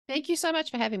Thank you so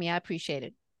much for having me. I appreciate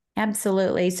it.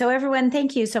 Absolutely. So everyone,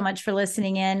 thank you so much for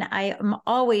listening in. I am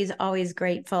always, always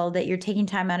grateful that you're taking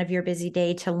time out of your busy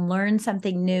day to learn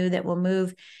something new that will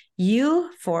move you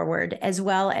forward as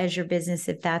well as your business,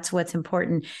 if that's what's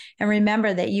important. And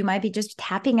remember that you might be just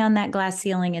tapping on that glass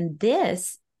ceiling, and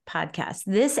this podcast,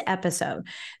 this episode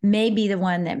may be the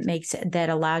one that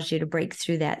allows you to break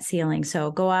through that ceiling.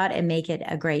 So go out and make it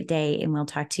a great day, and we'll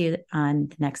talk to you on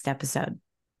the next episode.